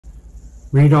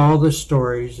Read all the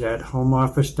stories at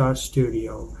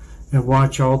homeoffice.studio and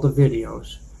watch all the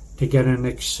videos to get an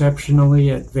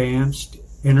exceptionally advanced,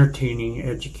 entertaining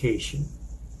education.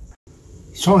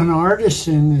 So an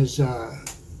artisan is,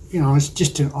 it's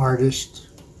just an artist,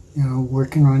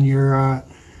 working on your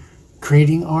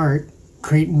creating art,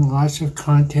 creating lots of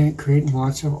content, creating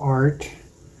lots of art.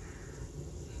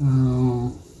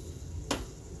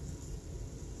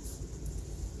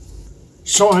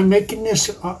 So I'm making this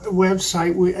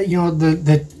website with,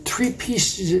 the three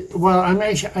pieces. Well, I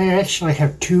actually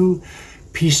have two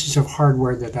pieces of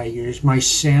hardware that I use: my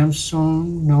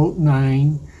Samsung Note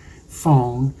 9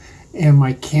 phone and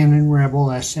my Canon Rebel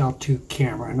SL2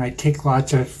 camera. And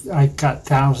I've got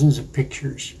thousands of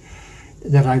pictures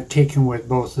that I've taken with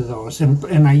both of those.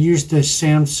 And I use the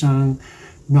Samsung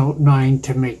Note 9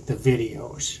 to make the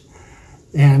videos.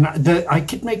 And I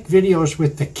could make videos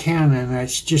with the Canon.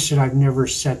 It's just that I've never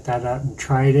set that up and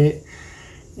tried it.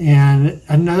 And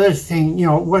another thing,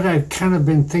 what I've kind of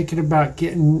been thinking about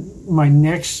getting, my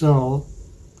next little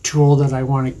tool that I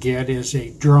want to get is a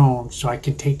drone, so I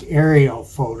can take aerial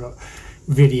photo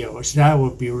videos. That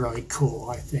would be really cool,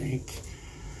 I think.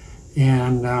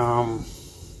 And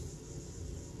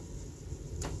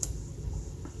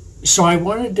so I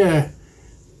wanted to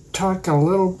talk a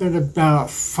little bit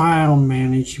about file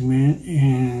management,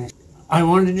 and I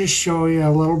wanted to show you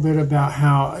a little bit about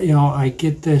how I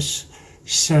get this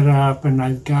set up, and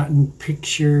I've gotten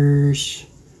pictures.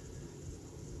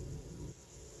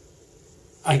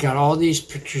 I got all these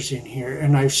pictures in here,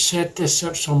 and I've set this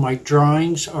up so my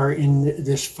drawings are in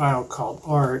this file called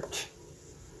art,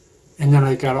 and then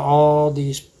I got all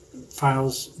these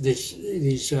files,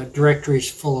 these directories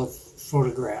full of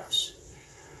photographs.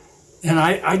 And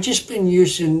I just been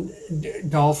using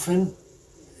Dolphin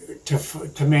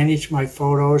to manage my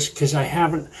photos, because I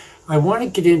want to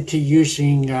get into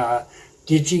using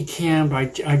Digicam,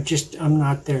 but I'm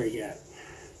not there yet.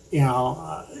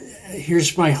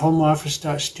 Here's my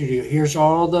homeoffice.studio. Here's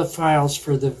all the files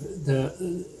for the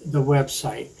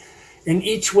website. And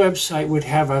each website would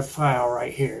have a file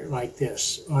right here, like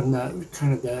this, on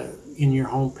the in your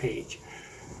home page.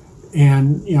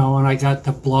 And and I got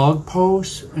the blog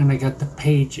posts and I got the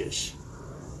pages.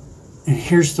 And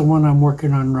here's the one I'm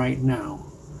working on right now.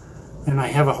 And I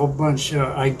have a whole bunch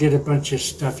I did a bunch of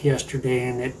stuff yesterday,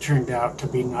 and it turned out to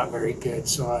be not very good.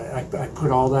 So I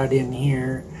put all that in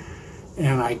here,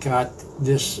 and I got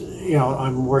this,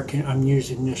 I'm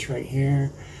using this right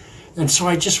here. And so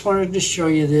I just wanted to show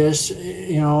you this.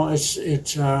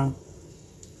 It's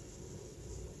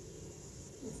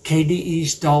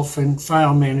KDE's Dolphin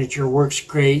File Manager works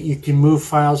great. You can move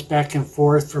files back and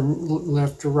forth from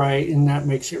left to right, and that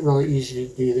makes it really easy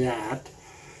to do that.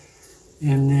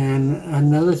 And then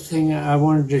another thing I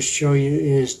wanted to show you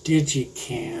is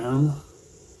Digicam.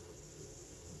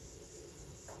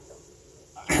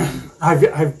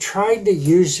 I've tried to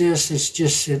use this. It's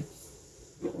just that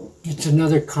it's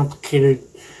another complicated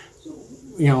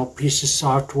piece of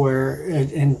software,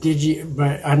 and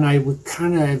I would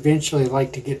kind of eventually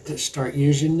like to get to start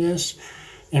using this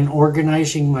and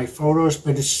organizing my photos,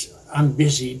 but I'm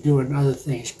busy doing other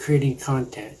things, creating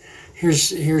content.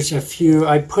 Here's a few.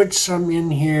 I put some in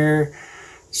here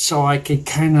so I could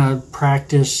kind of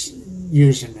practice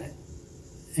using it.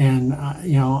 And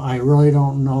I really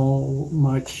don't know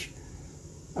much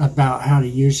about how to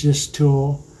use this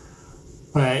tool.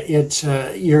 But it's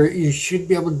you should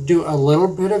be able to do a little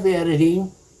bit of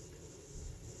editing,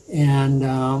 and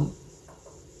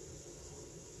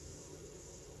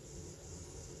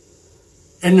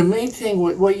the main thing,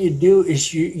 what you do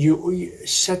is you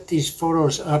set these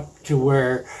photos up to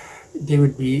where they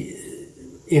would be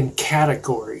in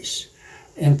categories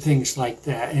and things like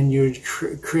that, and you would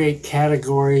create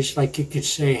categories, like you could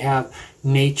say have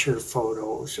nature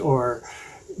photos, or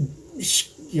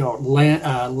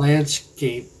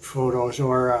landscape photos,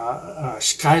 or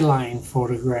skyline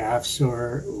photographs,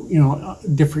 or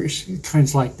different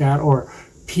kinds like that, or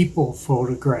people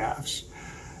photographs,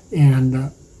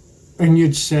 and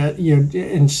you'd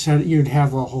you'd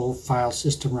have a whole file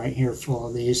system right here full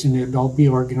of these, and it'd all be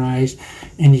organized,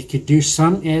 and you could do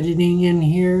some editing in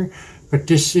here, but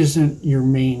this isn't your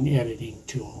main editing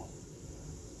tool.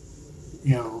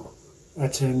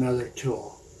 That's another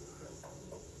tool.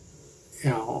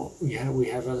 We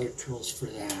have other tools for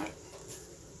that.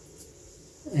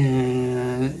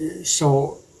 And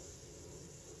so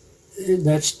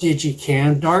that's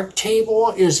Digicam.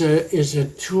 Darktable is a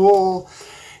tool.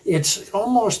 It's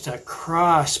almost a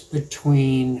cross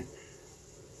between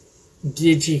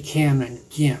Digicam and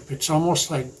GIMP. It's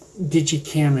almost like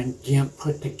Digicam and GIMP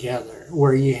put together,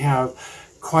 where you have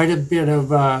quite a bit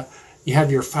of You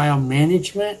have your file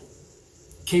management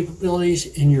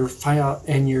capabilities and your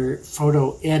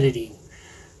photo editing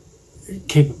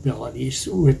capabilities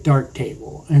with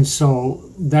Darktable. And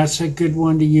so that's a good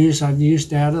one to use. I've used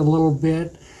that a little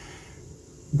bit.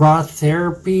 Raw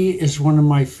Therapy is one of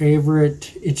my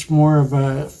favorite. It's more of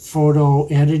a photo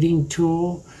editing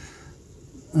tool.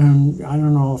 I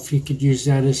don't know if you could use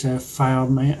that as a photo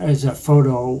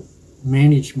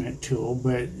management tool,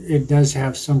 but it does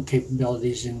have some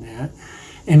capabilities in that.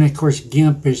 And of course,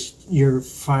 GIMP is your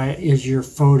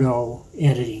photo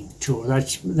editing tool.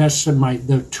 That's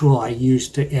the tool I use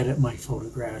to edit my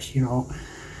photographs. You know,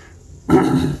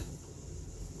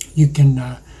 you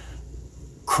can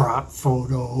crop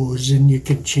photos, and you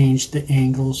can change the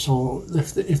angle. So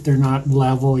if they're not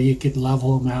level, you could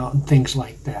level them out and things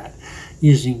like that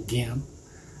using GIMP.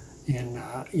 And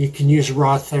you can use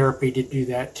Raw Therapy to do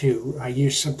that too.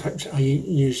 Sometimes I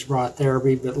use Raw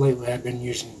Therapy, but lately I've been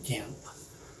using GIMP.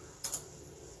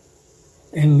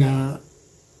 And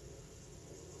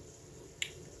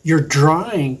your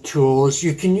drawing tools,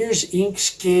 you can use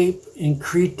Inkscape and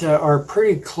Krita are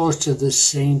pretty close to the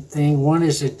same thing. One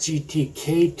is a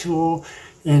GTK tool,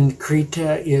 and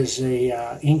Krita is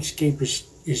Inkscape is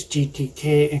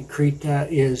GTK, and Krita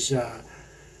is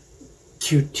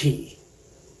QT.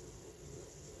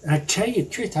 I tell you the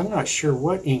truth, I'm not sure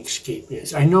what Inkscape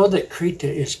is. I know that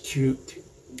Krita is Qt,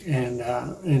 and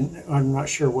I'm not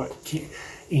sure what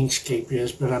Inkscape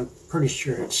is, but I'm pretty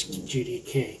sure it's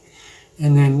GTK.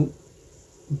 And then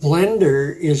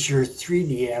Blender is your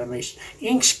 3D animation.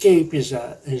 Inkscape is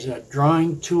a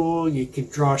drawing tool. You can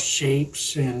draw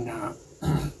shapes and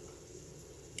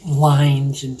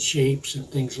lines and shapes and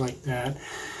things like that.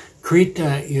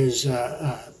 Krita is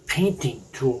a painting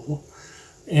tool.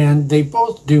 And they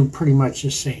both do pretty much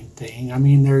the same thing. I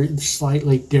mean, they're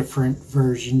slightly different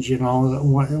versions, you know,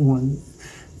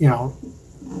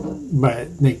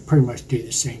 but they pretty much do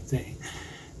the same thing.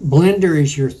 Blender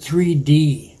is your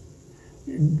 3D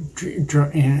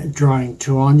drawing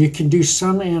tool, and you can do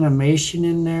some animation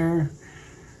in there,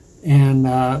 and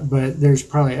but there's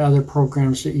probably other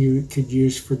programs that you could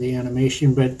use for the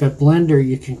animation. But the Blender,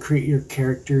 you can create your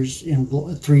characters in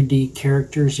 3D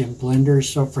characters in Blender,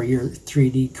 so for your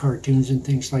 3D cartoons and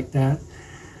things like that.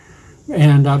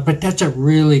 And but that's a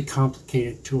really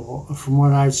complicated tool from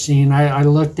what I've seen. I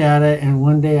looked at it, and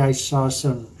one day I saw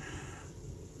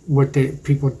what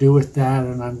people do with that,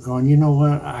 and I'm going, you know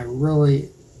what, I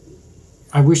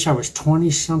wish I was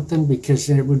 20-something, because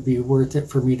it would be worth it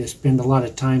for me to spend a lot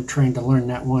of time trying to learn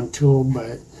that one tool.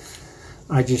 But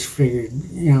I just figured,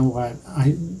 you know what,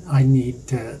 I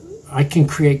can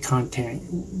create content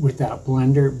without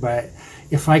Blender, but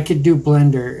if I could do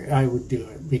Blender, I would do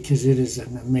it, because it is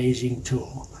an amazing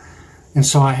tool. And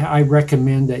so I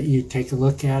recommend that you take a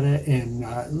look at it and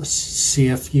see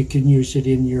if you can use it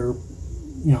in your,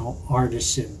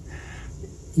 Artisan,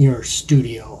 your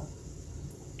studio,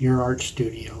 your art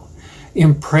studio.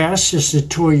 Impress is the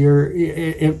tool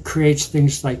it creates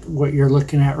things like what you're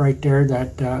looking at right there,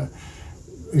 that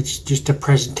it's just a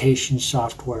presentation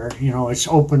software. It's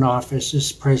open office,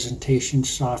 this presentation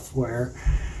software.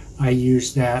 I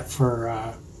use that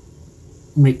for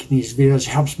making these videos.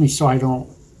 It helps me so I don't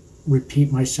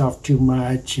repeat myself too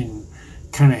much, and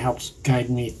kind of helps guide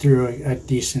me through a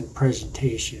decent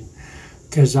presentation,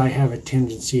 because I have a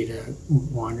tendency to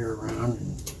wander around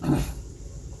and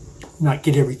not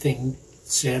get everything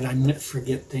said. I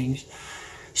forget things.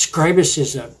 Scribus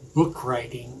is a book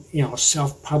writing,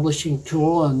 self-publishing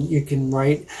tool, and you can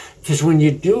write, because when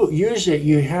you do use it,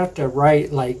 you have to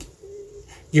write, like,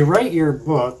 you write your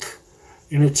book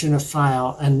and it's in a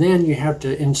file, and then you have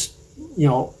to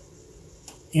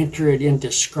enter it into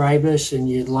Scribus, and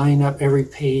you line up every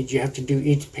page. You have to do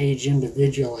each page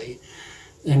individually,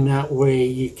 and that way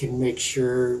you can make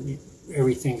sure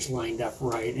everything's lined up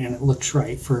right and it looks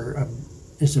right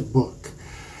as a book.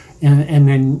 And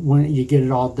then when you get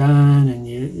it all done and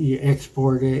you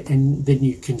export it, and then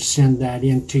you can send that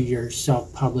into your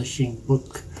self-publishing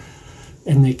book,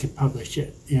 and they can publish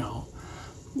it,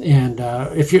 And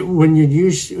if you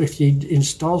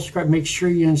install Scribus, make sure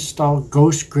you install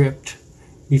GoScript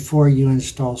before you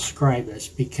install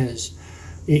Scribus, because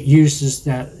it uses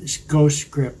that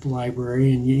GoScript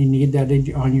library, and you need that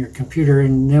on your computer.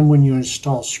 And then when you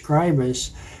install Scribus,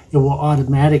 it will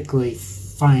automatically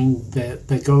find the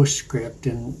GoScript,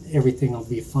 and everything will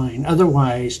be fine.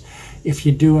 Otherwise, if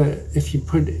you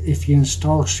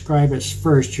install Scribus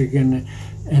first,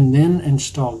 and then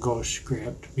install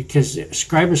GoScript, because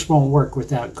Scribus won't work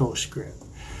without GoScript.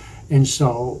 And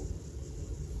so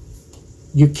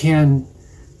you can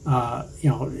you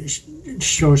know,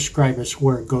 show scribus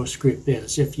where ghost script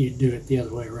is if you do it the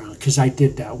other way around. Because I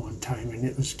did that one time and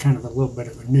it was kind of a little bit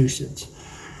of a nuisance.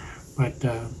 But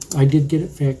I did get it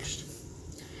fixed.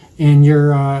 And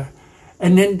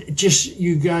and then just,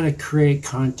 you got to create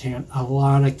content, a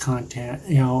lot of content.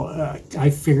 You know,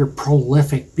 I figure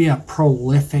be a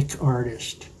prolific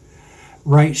artist.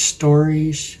 Write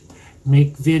stories,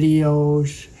 make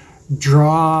videos,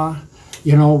 draw.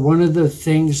 You know, one of the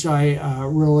things I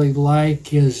really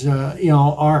like is, you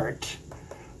know, art.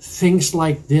 Things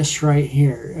like this right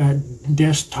here,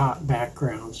 desktop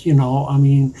backgrounds, you know, I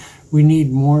mean, we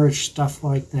need more stuff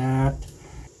like that.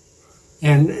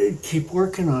 And keep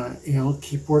working on it, you know,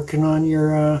 keep working on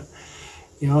your,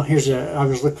 you know, I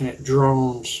was looking at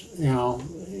drones, you know,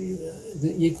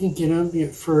 you can get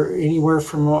them for anywhere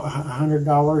from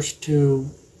 $100 to,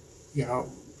 you know,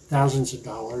 thousands of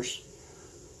dollars.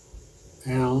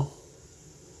 You know,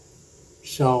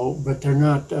 so, but they're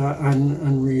not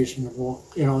unreasonable.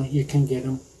 You know, you can get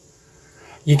them.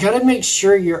 You got to make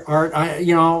sure your art.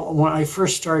 You know, when I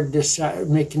first started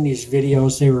making these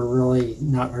videos, they were really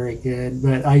not very good.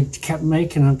 But I kept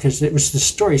making them because it was the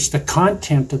story. It's the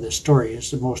content of the story is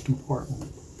the most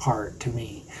important part to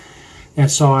me.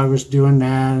 And so I was doing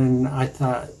that, and I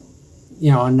thought,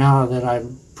 you know, now that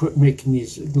I'm making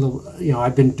these little, you know,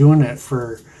 I've been doing it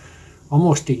for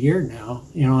almost a year now.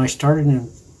 You know, I started in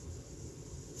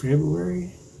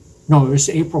February. No, it was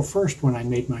April 1st when I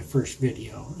made my first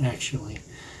video, actually,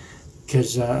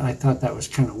 because I thought that was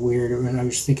kind of weird. I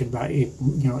was thinking about, you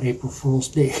know, April Fool's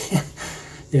Day,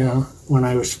 you know, when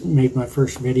I made my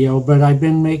first video. But I've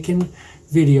been making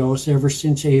videos ever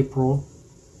since April,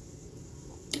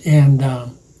 and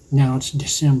now it's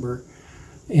December.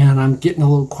 And I'm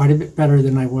getting quite a bit better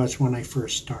than I was when I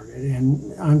first started.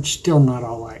 And I'm still not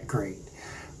all that great.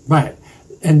 But,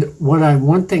 and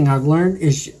one thing I've learned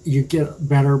is you get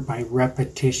better by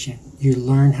repetition. You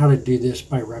learn how to do this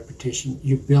by repetition.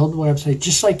 You build websites,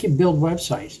 just like you build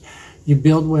websites. You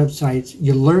build websites,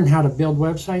 you learn how to build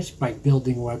websites by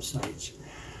building websites.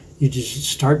 You just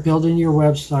start building your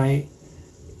website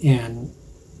and,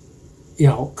 you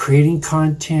know, creating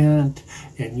content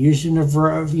and using a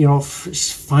variety, you know,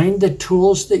 find the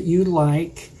tools that you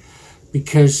like,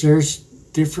 because there's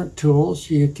different tools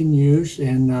you can use,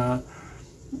 and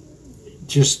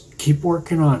just keep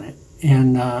working on it.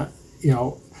 And, you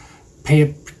know,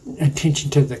 pay attention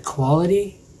to the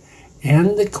quality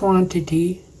and the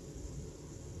quantity,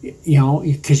 you know,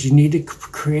 because you need to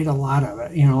create a lot of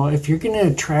it. You know, if you're going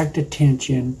to attract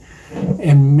attention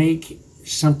and make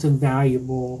something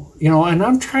valuable, you know, and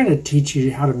I'm trying to teach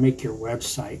you how to make your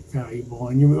website valuable,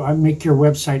 and I make your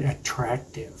website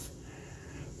attractive.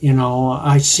 You know,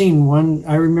 I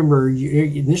remember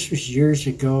this was years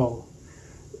ago,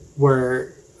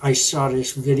 where I saw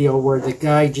this video where the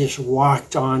guy just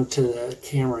walked onto the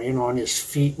camera, you know, and his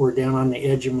feet were down on the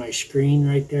edge of my screen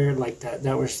right there, like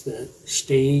that was the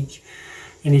stage,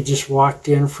 and he just walked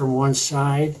in from one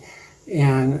side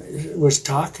and was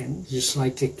talking, just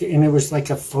like, and it was like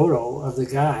a photo of the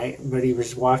guy, but he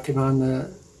was walking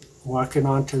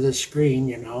onto the screen,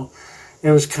 you know. It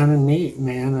was kind of neat,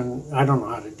 man, and I don't know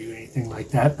how to do anything like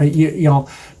that, but you know,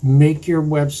 make your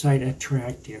website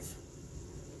attractive,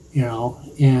 you know,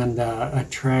 and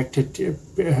attract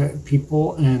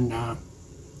people, and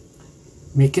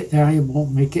make it valuable,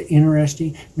 make it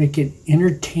interesting, make it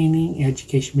entertaining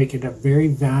education, make it a very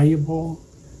valuable,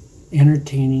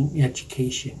 entertaining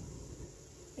education.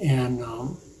 And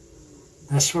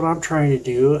that's what I'm trying to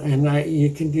do, and you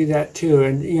can do that too.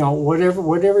 And, you know,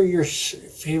 whatever your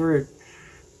favorite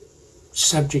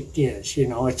subject is, you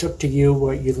know, it's up to you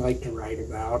what you'd like to write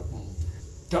about.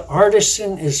 The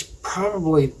Artisan is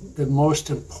probably the most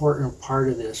important part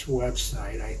of this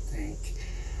website, I think,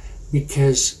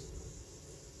 because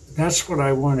that's what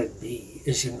I want to be,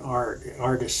 is an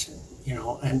artisan, you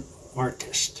know, an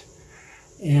artist.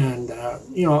 And,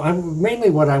 you know, mainly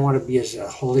what I want to be is a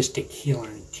holistic healer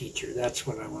and teacher. That's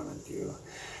what I want to do.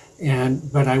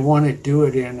 But I want to do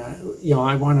it in you know,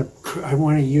 I want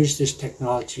to use this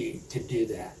technology to do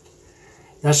that.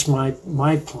 That's my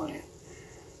plan,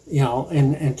 you know,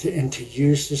 and to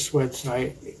use this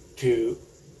website to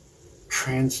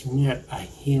transmit a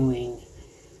healing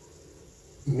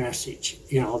message,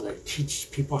 you know, that teaches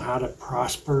people how to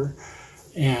prosper.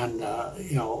 And,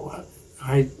 you know,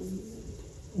 I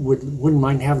wouldn't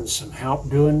mind having some help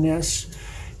doing this.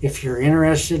 If you're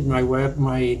interested, my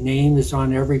name is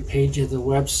on every page of the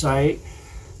website.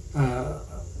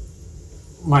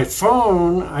 My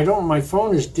phone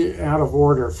is out of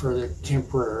order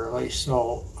temporarily,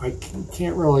 so I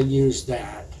can't really use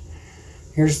that.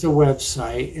 Here's the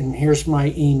website, and here's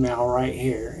my email right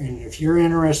here. And if you're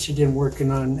interested in working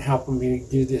on helping me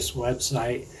do this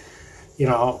website, you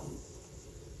know,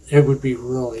 it would be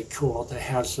really cool to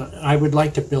have some. I would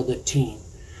like to build a team,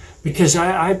 because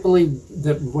I believe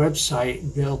that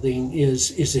website building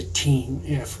is a team.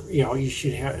 If you know, you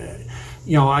should have,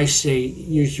 you know, I say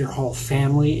use your whole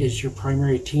family as your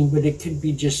primary team, but it could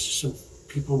be just some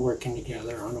people working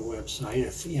together on a website.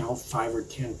 If you know, 5 or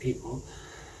 10 people,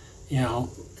 you know,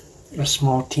 a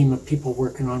small team of people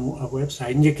working on a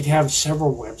website, and you could have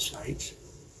several websites.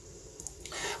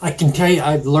 I can tell you,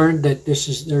 I've learned that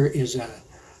there is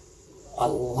a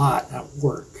lot of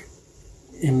work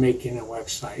in making a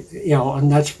website, you know,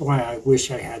 and that's why I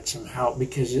wish I had some help,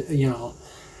 because, you know,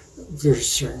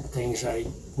 there's certain things I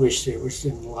wish they was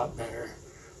doing a lot better.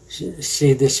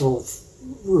 See, this old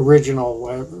original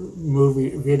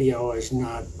video is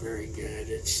not very good.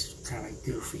 It's kind of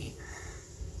goofy,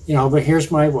 you know, but here's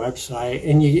my website,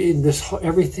 and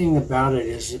everything about it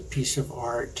is a piece of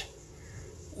art.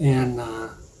 And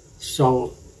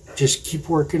so just keep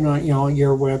working on, you know,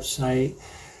 your website.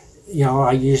 You know,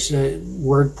 I use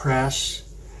WordPress,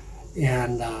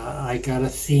 and I got a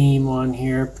theme on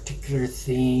here, a particular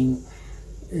theme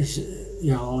is,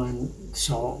 you know, and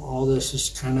so all this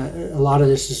is a lot of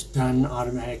this is done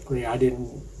automatically. I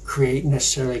didn't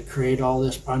necessarily create all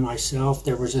this by myself.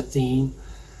 There was a theme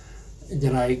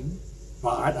that I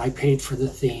bought. I paid for the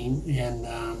theme, and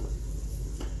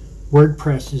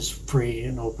WordPress is free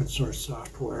and open source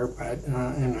software, but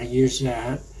and I use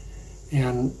that.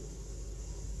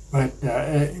 But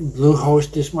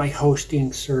Bluehost is my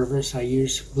hosting service. I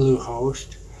use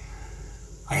Bluehost.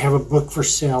 I have a book for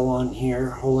sale on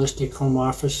here, Holistic Home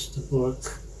Office, the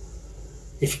book.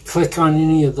 If you click on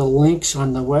any of the links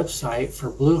on the website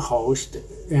for Bluehost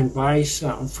and buy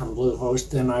something from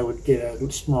Bluehost, then I would get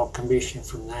a small commission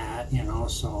from that, you know,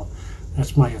 so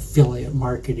that's my affiliate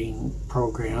marketing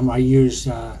program. I use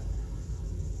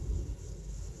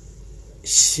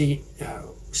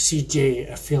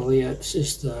CJ Affiliates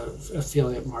is the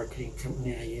affiliate marketing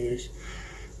company I use.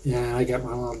 And I got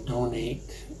my little donate,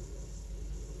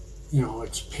 you know,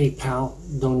 it's PayPal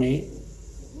donate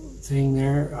thing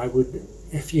there. I would,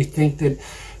 if you think that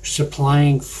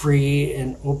supplying free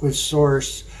and open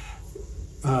source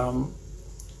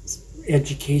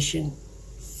education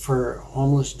for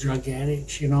homeless drug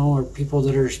addicts, you know, or people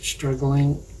that are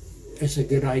struggling is a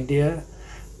good idea,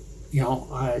 you know,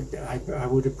 I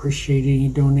would appreciate any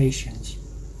donations.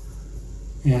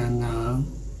 And,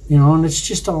 you know, and it's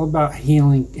just all about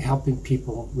healing, helping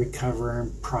people recover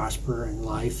and prosper in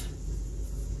life.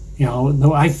 You know,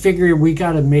 though I figure we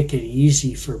got to make it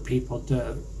easy for people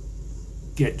to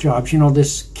get jobs. You know,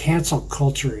 this cancel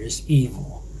culture is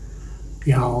evil.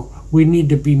 You know, we need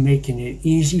to be making it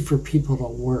easy for people to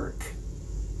work.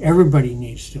 Everybody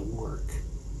needs to work.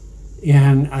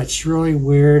 And it's really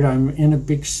weird. I'm in a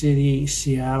big city,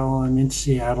 Seattle. I'm in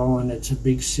Seattle, and it's a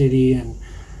big city, and,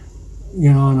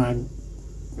 you know, and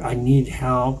I need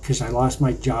help because I lost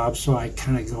my job, so I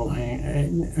kind of go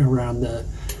hang around the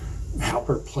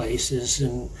helper places,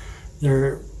 and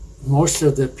most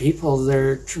of the people,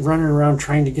 they're running around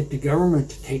trying to get the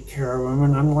government to take care of them,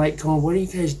 and I'm like going, what are you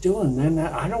guys doing, man?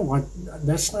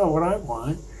 That's not what I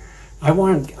want. I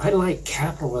like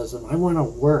capitalism. I want to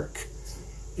work.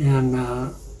 And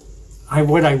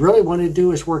what I really want to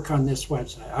do is work on this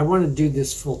website. I want to do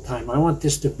this full time. I want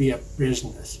this to be a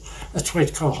business. That's why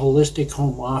it's called Holistic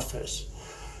Home Office.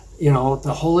 You know,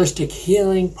 the holistic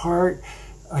healing part,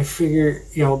 I figure,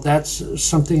 you know, that's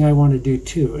something I want to do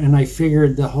too. And I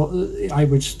figured I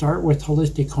would start with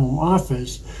Holistic Home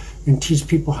Office and teach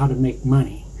people how to make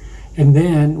money. And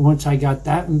then once I got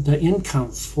the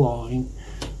income flowing,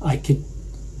 I could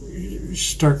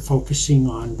start focusing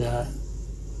on the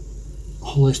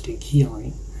holistic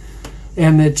healing.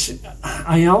 And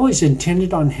I always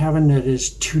intended on having it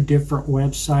as 2 different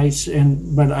websites,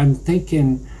 but I'm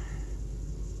thinking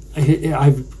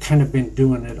I've kind of been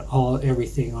doing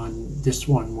everything on this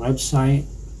one website.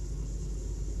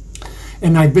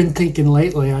 And I've been thinking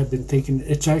lately,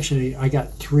 it's actually, I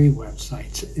got 3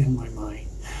 websites in my mind.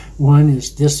 One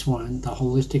is this one, the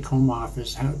Holistic Home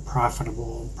Office,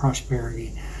 Profitable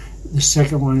Prosperity. The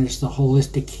second one is the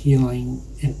Holistic Healing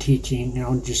and Teaching, you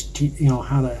know, just, you know,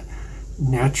 how to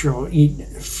eat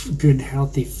good,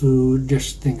 healthy food,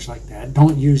 just things like that.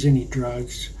 Don't use any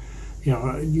drugs. You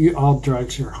know, all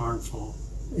drugs are harmful,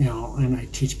 you know, and I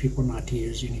teach people not to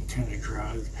use any kind of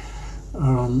drug.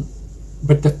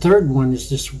 But the third one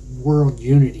is this world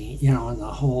unity, you know, and the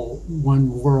whole one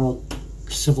world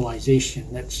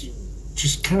civilization that's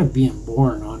just kind of being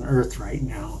born on Earth right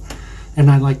now. and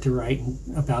I like to write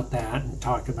about that and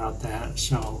talk about that.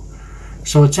 So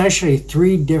it's actually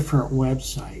 3 different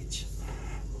websites.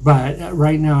 But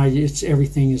right now,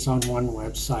 everything is on one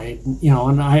website,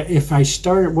 And if I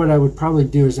started, what I would probably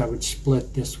do is I would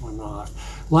split this one off.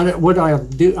 What I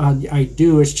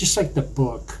do is just like the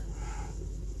book.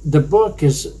 The book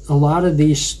is a lot of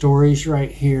these stories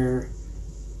right here.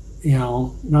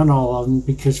 Not all of them,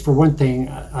 because for one thing,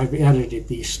 I've edited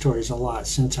these stories a lot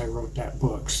since I wrote that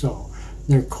book, so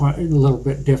they're quite a little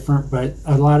bit different. But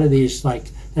a lot of these,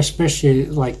 especially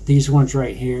like these ones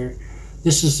right here.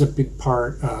 This is a big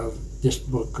part of this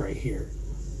book right here.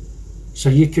 So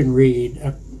you can read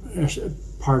a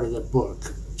part of the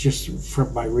book just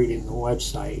by reading the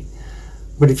website.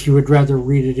 But if you would rather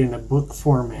read it in a book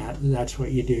format, that's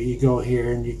what you do. You go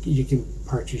here and you can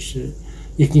purchase it.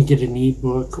 You can get an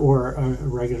ebook or a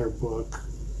regular book.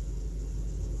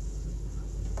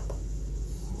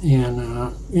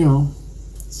 And,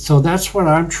 so that's what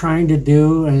I'm trying to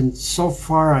do, and so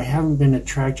far I haven't been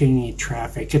attracting any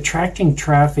traffic. Attracting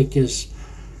traffic is,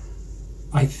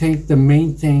 I think, the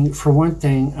main thing. For one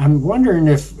thing, I'm wondering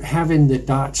if having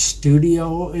the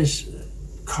 .studio is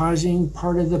causing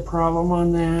part of the problem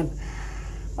on that.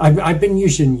 I've been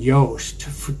using Yoast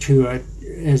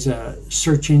as a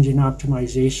search engine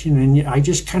optimization, and I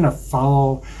just kind of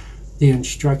follow the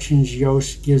instructions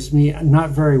Yoast gives me, not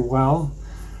very well.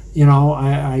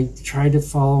 I try to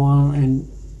follow them, and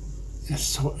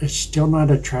it's still not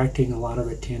attracting a lot of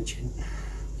attention.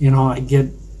 I get,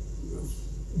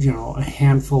 a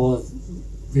handful of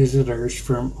visitors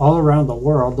from all around the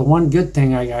world. The one good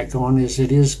thing I got going is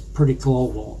it is pretty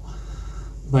global.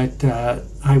 But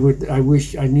I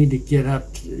need to get up,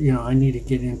 I need to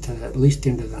get into at least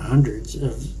into the hundreds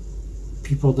of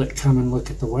people that come and look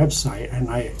at the website, and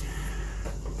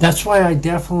that's why I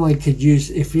definitely could use,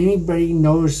 if anybody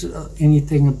knows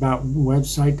anything about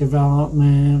website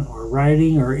development or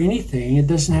writing or anything, it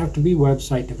doesn't have to be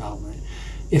website development.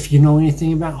 If you know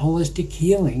anything about holistic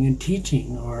healing and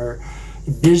teaching or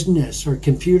business or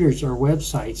computers or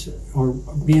websites or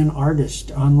being an artist,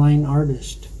 online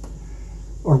artist,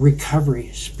 or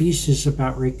recovery, species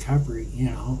about recovery,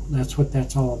 that's what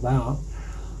that's all about.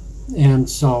 And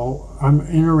so I'm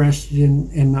interested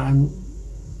and I'm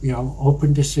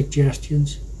open to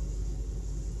suggestions.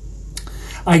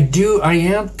 I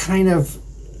am kind of,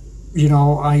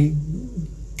 I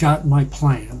got my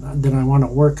plan that I want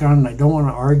to work on, and I don't want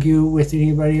to argue with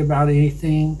anybody about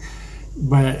anything,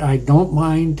 but I don't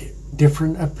mind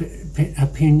different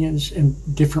opinions and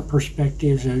different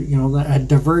perspectives. A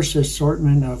diverse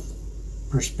assortment of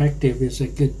perspective is a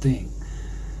good thing.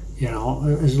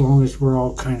 As long as we're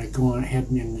all kind of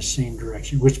heading in the same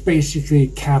direction, which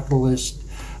basically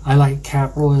I like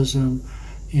capitalism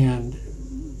and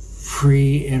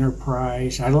free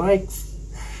enterprise. I like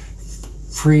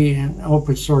free and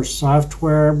open source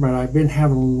software, but I've been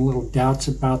having little doubts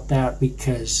about that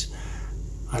because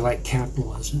I like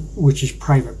capitalism, which is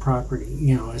private property,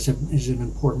 is an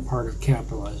important part of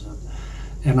capitalism.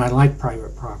 And I like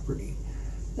private property.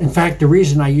 In fact, the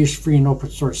reason I use free and open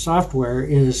source software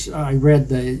is I read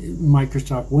the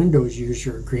Microsoft Windows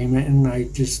user agreement, and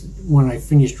when I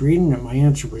finished reading it, my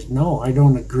answer was no, I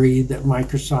don't agree that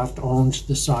Microsoft owns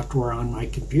the software on my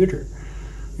computer.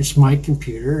 It's my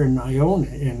computer, and I own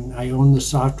it, and I own the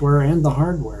software and the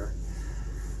hardware.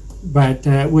 But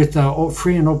with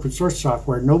free and open source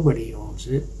software, nobody owns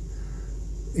it.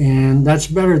 And that's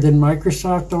better than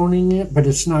Microsoft owning it, but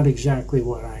it's not exactly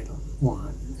what I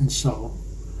want. And so...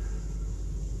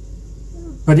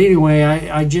 But anyway,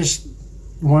 I just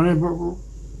wanted to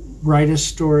write a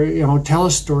story, tell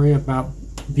a story about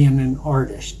being an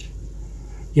artist,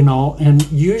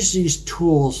 and use these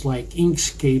tools like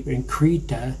Inkscape and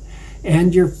Krita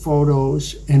and your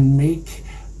photos and make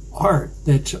art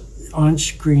that's on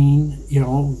screen,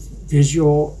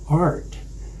 visual art.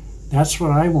 That's what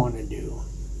I want to do.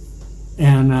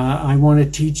 And I want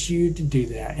to teach you to do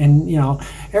that. And,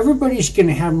 everybody's going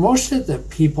to have, most of the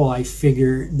people I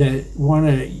figure that want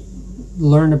to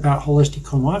learn about holistic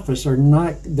home office are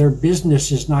not, their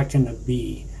business is not going to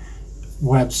be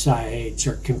websites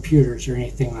or computers or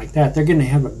anything like that. They're going to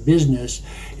have a business,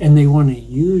 and they want to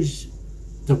use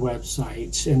the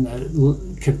websites and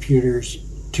the computers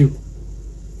to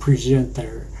present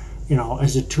their,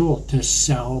 as a tool to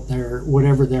sell their,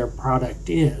 whatever their product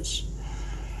is.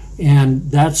 And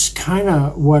that's kind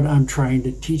of what I'm trying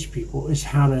to teach people, is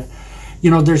how to,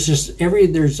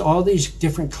 there's all these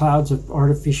different clouds of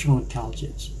artificial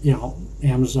intelligence.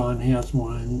 Amazon has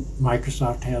one,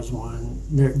 Microsoft has one,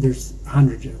 there's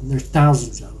hundreds of them, there's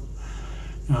thousands of them.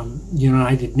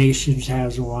 United Nations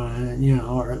has one,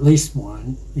 or at least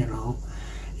one,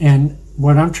 And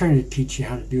what I'm trying to teach you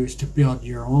how to do is to build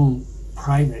your own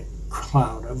private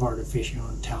cloud of artificial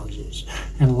intelligence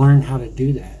and learn how to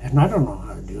do that. And I don't know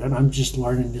how to do it. I'm just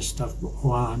learning this stuff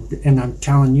and I'm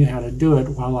telling you how to do it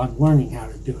while I'm learning how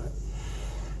to do it.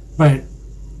 But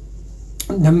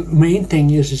the main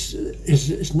thing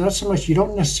is not so much, you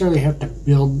don't necessarily have to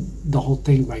build the whole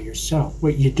thing by yourself.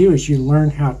 What you do is you learn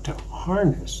how to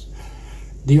harness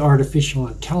the artificial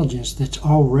intelligence that's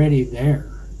already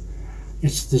there.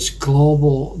 It's this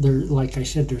global, like I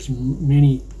said, there's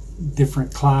many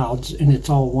different clouds, and it's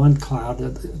all one cloud,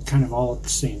 kind of all at the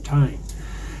same time.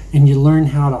 And you learn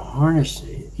how to harness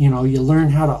it. You learn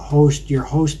how to host your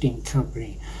hosting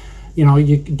company. Are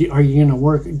you going to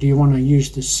work? Do you want to use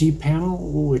the cPanel,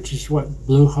 which is what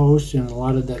Bluehost and a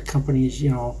lot of the companies,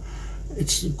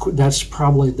 that's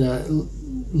probably the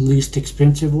least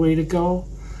expensive way to go.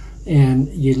 And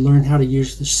you learn how to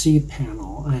use the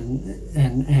cPanel,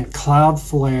 and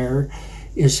Cloudflare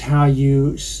is how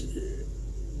you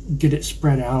get it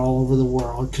spread out all over the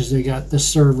world, because they got the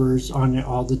servers on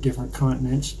all the different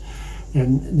continents,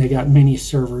 and they got many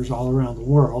servers all around the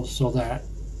world, so that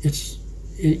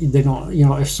they don't,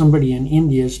 if somebody in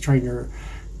India is trying to,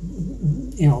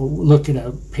 look at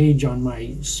a page on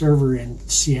my server in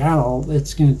Seattle,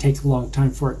 it's going to take a long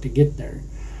time for it to get there.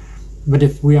 But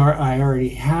if I already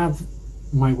have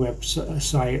my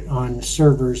website on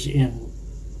servers in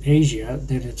Asia,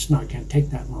 then it's not going to take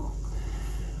that long.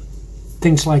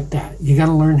 Things like that. You got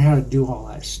to learn how to do all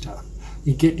that stuff.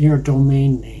 You get your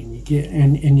domain name, you get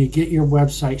your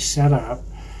website set up,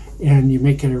 and you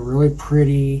make it a really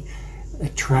pretty,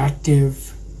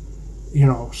 attractive,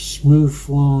 smooth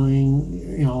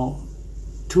flowing,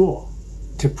 tool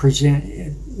to present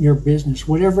your business,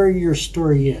 whatever your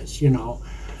story is,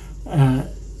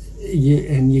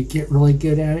 and you get really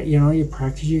good at it, you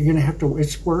practice. You're going to have to,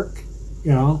 it's work,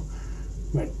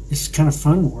 but it's kind of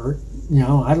fun work.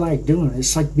 I like doing it.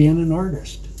 It's like being an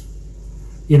artist.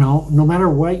 No matter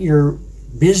what your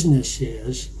business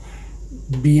is,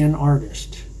 be an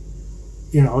artist.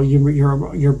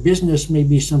 Your business may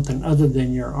be something other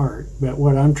than your art, but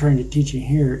what I'm trying to teach you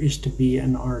here is to be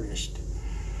an artist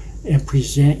and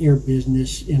present your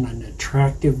business in an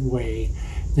attractive way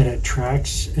that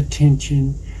attracts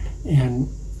attention. And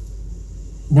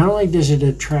not only does it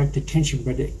attract attention,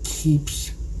 but it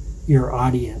keeps your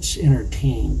audience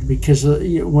entertained. Because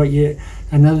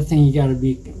another thing you got to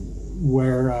be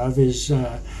aware of is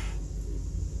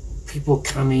people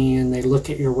coming and they look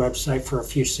at your website for a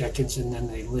few seconds and then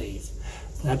they leave.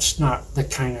 That's not the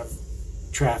kind of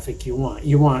traffic you want.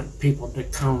 You want people to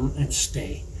come and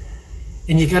stay.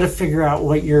 And you got to figure out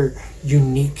what your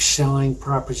unique selling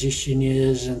proposition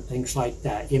is and things like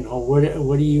that. What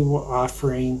are you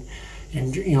offering?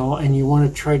 And and you want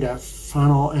to try to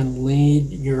funnel and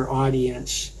lead your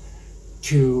audience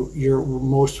to your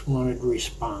most wanted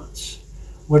response.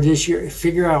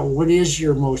 Figure out what is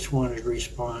your most wanted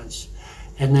response,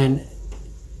 and then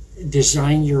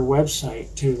design your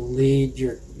website to lead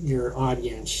your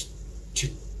audience to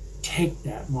take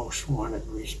that most wanted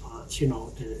response, and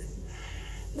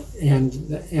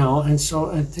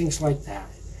things like that.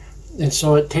 And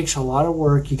so it takes a lot of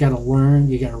work. You got to learn,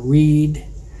 you got to read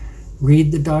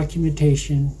the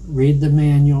documentation, read the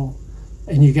manual,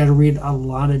 and you got to read a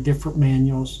lot of different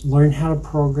manuals, learn how to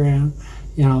program.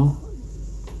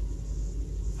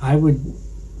 I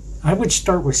would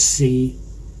start with C.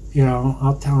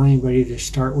 I'll tell anybody to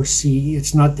start with C.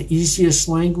 It's not the easiest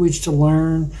language to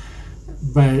learn,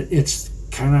 but it's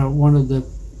kind of one of the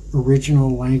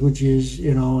original languages,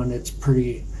 and it's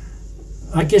pretty,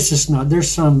 I guess it's not,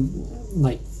 there's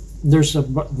a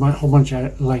whole bunch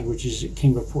of languages that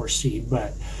came before C,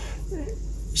 but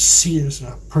C is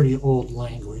a pretty old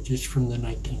language. It's from the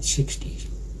 1960s.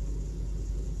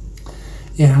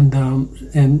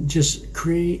 And just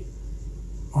create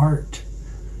art.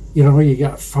 You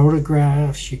got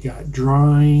photographs, you got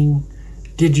drawing,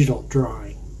 digital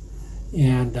drawing,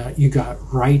 and you got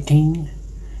writing.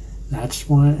 That's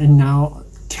one. And now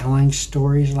telling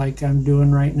stories like I'm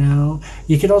doing right now.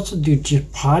 You could also do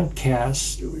just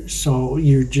podcasts, so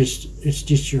it's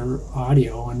just your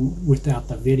audio and without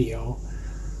the video.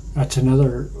 That's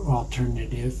another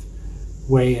alternative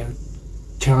way of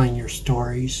telling your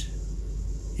stories.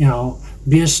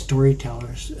 Be a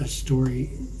storyteller,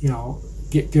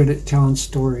 get good at telling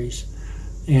stories,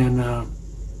 and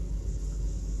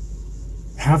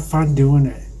have fun doing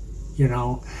it,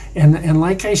 and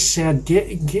like I said,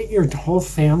 get your whole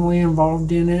family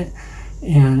involved in it,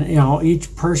 and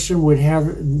each person would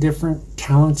have different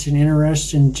talents and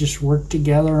interests, and just work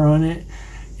together on it,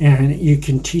 and you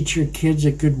can teach your kids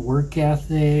a good work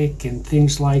ethic and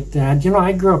things like that. You know,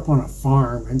 I grew up on a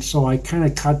farm, and so I kind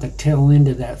of caught the tail end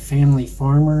of that family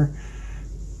farmer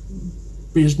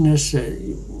business.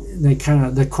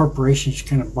 The corporations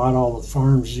kind of bought all the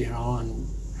farms, you know, and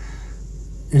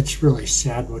it's really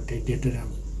sad what they did to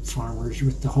them farmers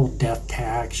with the whole death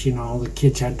tax. You know, the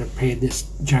kids had to pay this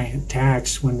giant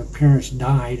tax when the parents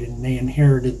died and they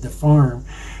inherited the farm.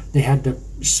 They had to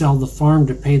sell the farm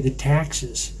to pay the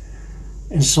taxes.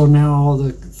 And so now all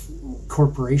the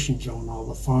corporations own all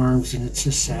the farms, and it's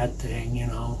a sad thing, you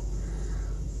know.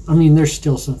 I mean, there's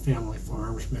still some family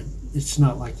farms, but it's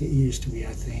not like it used to be,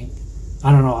 I think.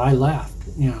 I don't know, I left,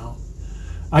 you know.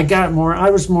 I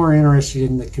was more interested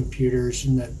in the computers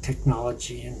and the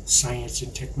technology and science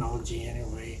and technology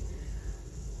anyway.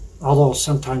 Although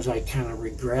sometimes I kind of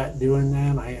regret doing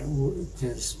that,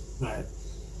 but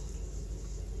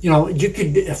you know,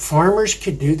 farmers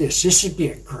could do this. This would be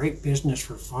a great business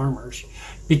for farmers,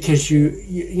 because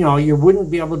you know, you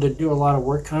wouldn't be able to do a lot of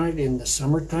work on it in the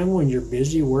summertime when you're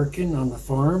busy working on the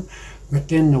farm. But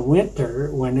then the winter,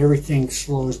 when everything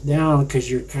slows down because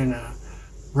you're kind of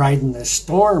riding the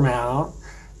storm out,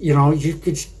 you know, you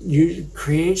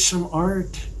create some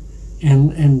art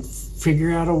and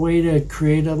figure out a way to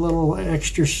create a little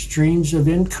extra streams of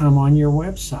income on your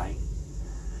website.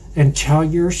 And tell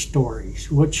your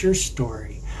stories. What's your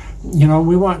story? You know,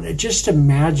 just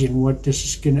imagine what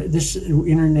this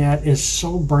internet is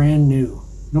so brand new.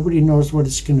 Nobody knows what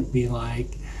it's going to be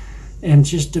like. And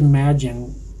just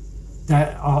imagine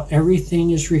that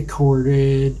everything is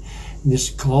recorded.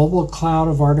 This global cloud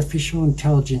of artificial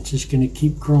intelligence is going to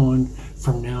keep growing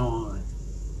from now on.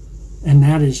 And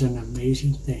that is an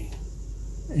amazing thing.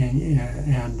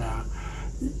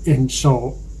 And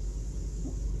so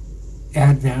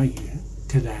add value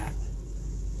to that.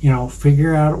 You know,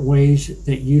 figure out ways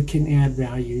that you can add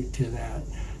value to that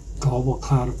global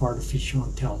cloud of artificial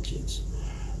intelligence,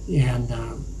 and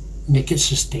make it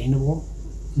sustainable,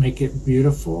 make it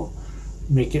beautiful,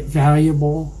 make it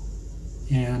valuable,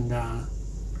 and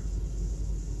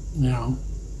you know,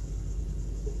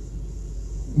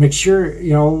 make sure,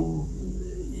 you know,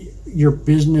 your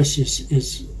business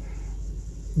is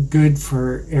good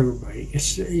for everybody.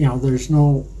 It's, you know, there's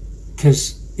no,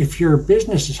 because if your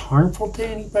business is harmful to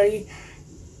anybody,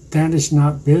 that is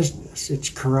not business. It's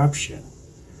corruption.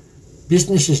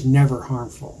 Business is never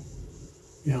harmful.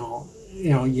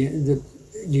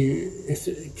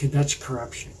 That's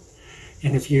corruption.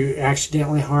 And if you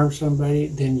accidentally harm somebody,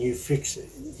 then you fix it.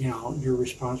 You know, you're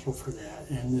responsible for that.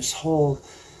 And this whole,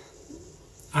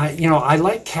 I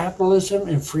like capitalism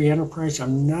and free enterprise.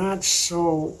 I'm not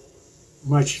so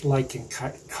much like in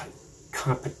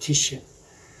competition.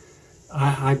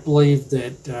 I believe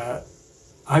that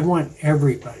I want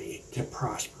everybody to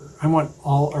prosper. I want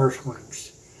all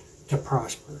Earthlings to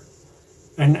prosper.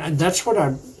 And that's what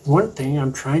one thing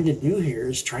I'm trying to do here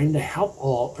is trying to help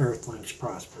all Earthlings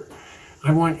prosper.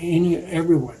 I want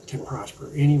everyone to prosper,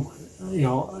 anyone. You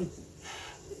know,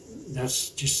 that's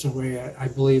just the way I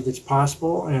believe it's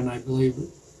possible, and I believe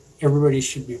everybody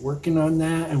should be working on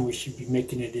that, and we should be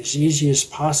making it as easy as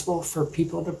possible for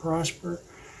people to prosper.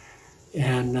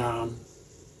 And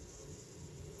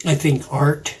I think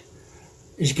art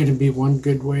is going to be one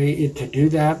good way to do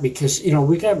that, because, you know,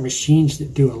 we got machines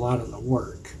that do a lot of the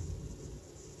work.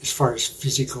 As far as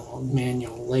physical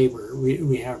manual labor,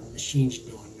 we have machines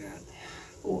doing that.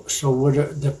 So what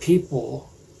the people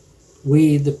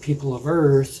of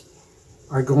Earth,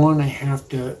 are going to have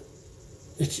to,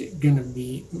 it's going to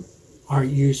be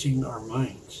using our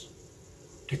minds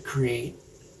to create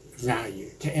value,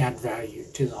 to add value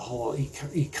to the whole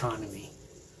economy.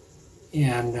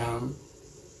 And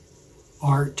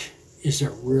art is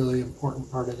a really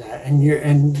important part of that. And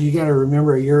you got to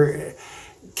remember, you're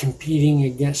competing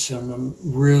against some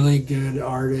really good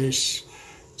artists,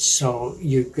 so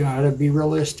you've got to be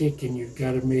realistic, and you've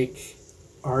got to make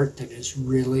art that is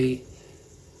really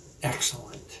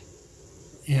excellent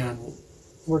and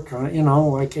work on it. You know,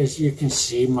 like, as you can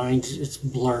see, it's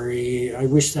blurry. I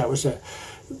wish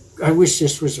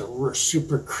this was a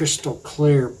super crystal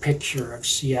clear picture of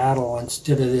Seattle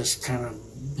instead of this kind of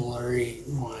blurry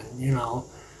one, you know.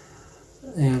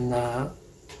 And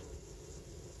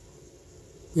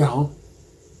you know,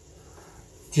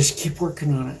 just keep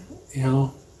working on it, you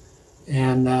know.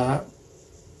 And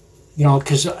you know,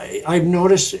 because I've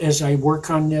noticed as I work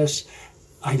on this,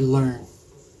 I learn.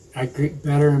 I get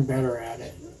better and better at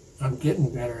it. I'm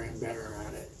getting better and better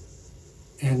at it.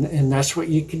 And that's what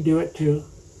you can do it too.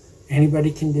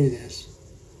 Anybody can do this.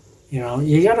 You know,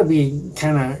 you got to be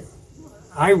kind of,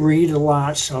 I read a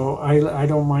lot, so I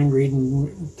don't mind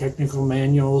reading technical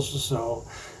manuals. So,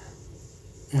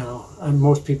 you know, and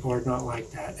most people are not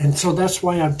like that. And so that's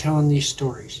why I'm telling these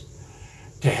stories,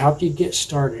 to help you get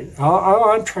started. All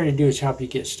I'm trying to do is help you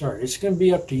get started. It's going to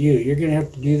be up to you. You're going to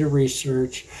have to do the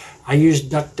research. I use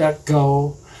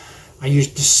DuckDuckGo. I use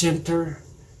Dissenter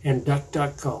and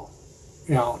DuckDuckGo,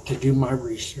 you know, to do my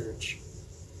research.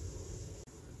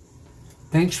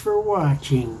 Thanks for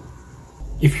watching.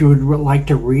 If you would like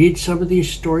to read some of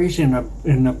these stories in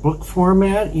a book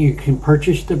format, you can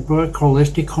purchase the book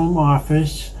Holistic Home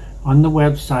Office on the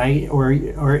website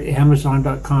or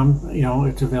Amazon.com. You know,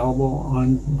 it's available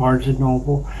on Barnes and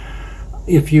Noble.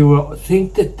 If you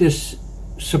think that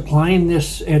supplying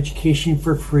this education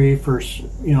for free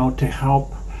to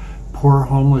help poor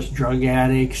homeless drug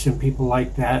addicts and people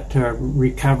like that to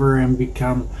recover and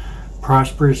become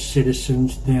prosperous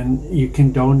citizens, then you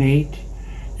can donate,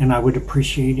 and I would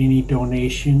appreciate any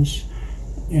donations.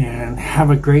 And have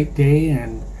a great day,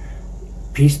 and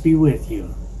peace be with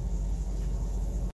you.